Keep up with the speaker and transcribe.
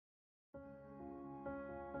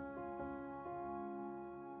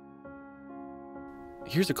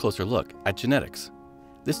Here's a closer look at genetics.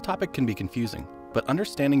 This topic can be confusing, but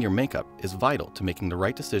understanding your makeup is vital to making the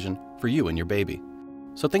right decision for you and your baby.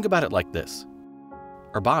 So think about it like this.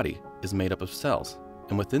 Our body is made up of cells,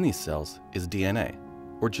 and within these cells is DNA,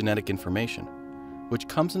 or genetic information, which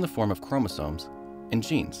comes in the form of chromosomes and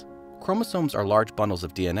genes. Chromosomes are large bundles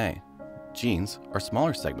of DNA. Genes are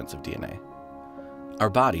smaller segments of DNA. Our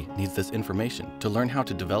body needs this information to learn how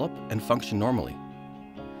to develop and function normally.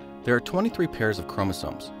 There are 23 pairs of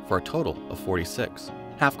chromosomes for a total of 46.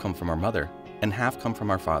 Half come from our mother and half come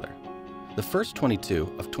from our father. The first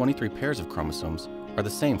 22 of 23 pairs of chromosomes are the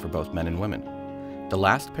same for both men and women. The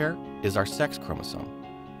last pair is our sex chromosome,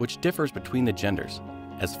 which differs between the genders,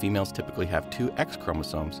 as females typically have 2 X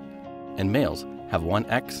chromosomes and males have 1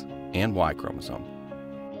 X and Y chromosome.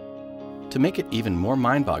 To make it even more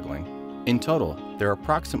mind-boggling, in total, there are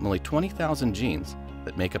approximately 20,000 genes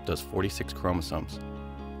that make up those 46 chromosomes.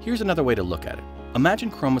 Here's another way to look at it. Imagine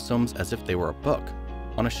chromosomes as if they were a book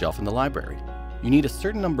on a shelf in the library. You need a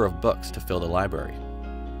certain number of books to fill the library,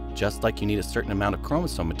 just like you need a certain amount of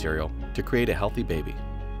chromosome material to create a healthy baby.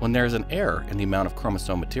 When there is an error in the amount of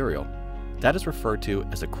chromosome material, that is referred to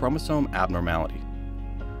as a chromosome abnormality.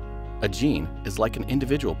 A gene is like an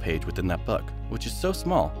individual page within that book, which is so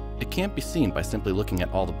small it can't be seen by simply looking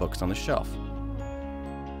at all the books on the shelf.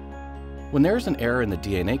 When there is an error in the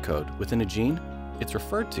DNA code within a gene, it's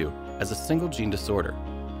referred to as a single gene disorder,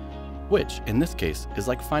 which in this case is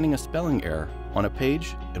like finding a spelling error on a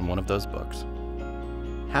page in one of those books.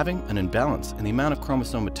 Having an imbalance in the amount of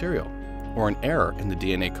chromosome material or an error in the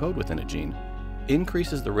DNA code within a gene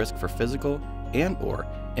increases the risk for physical and/or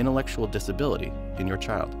intellectual disability in your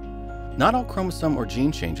child. Not all chromosome or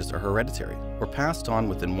gene changes are hereditary or passed on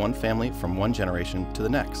within one family from one generation to the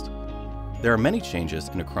next. There are many changes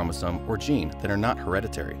in a chromosome or gene that are not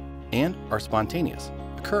hereditary and are spontaneous,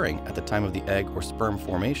 occurring at the time of the egg or sperm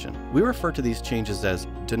formation. We refer to these changes as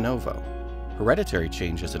de novo. Hereditary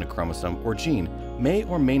changes in a chromosome or gene may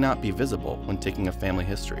or may not be visible when taking a family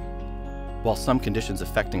history. While some conditions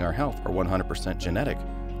affecting our health are 100% genetic,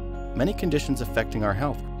 many conditions affecting our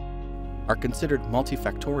health are considered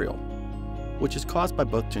multifactorial, which is caused by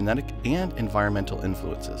both genetic and environmental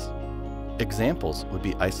influences. Examples would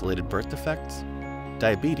be isolated birth defects,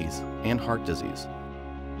 diabetes, and heart disease.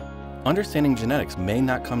 Understanding genetics may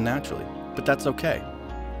not come naturally, but that's okay,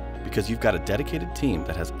 because you've got a dedicated team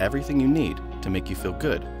that has everything you need to make you feel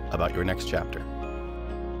good about your next chapter.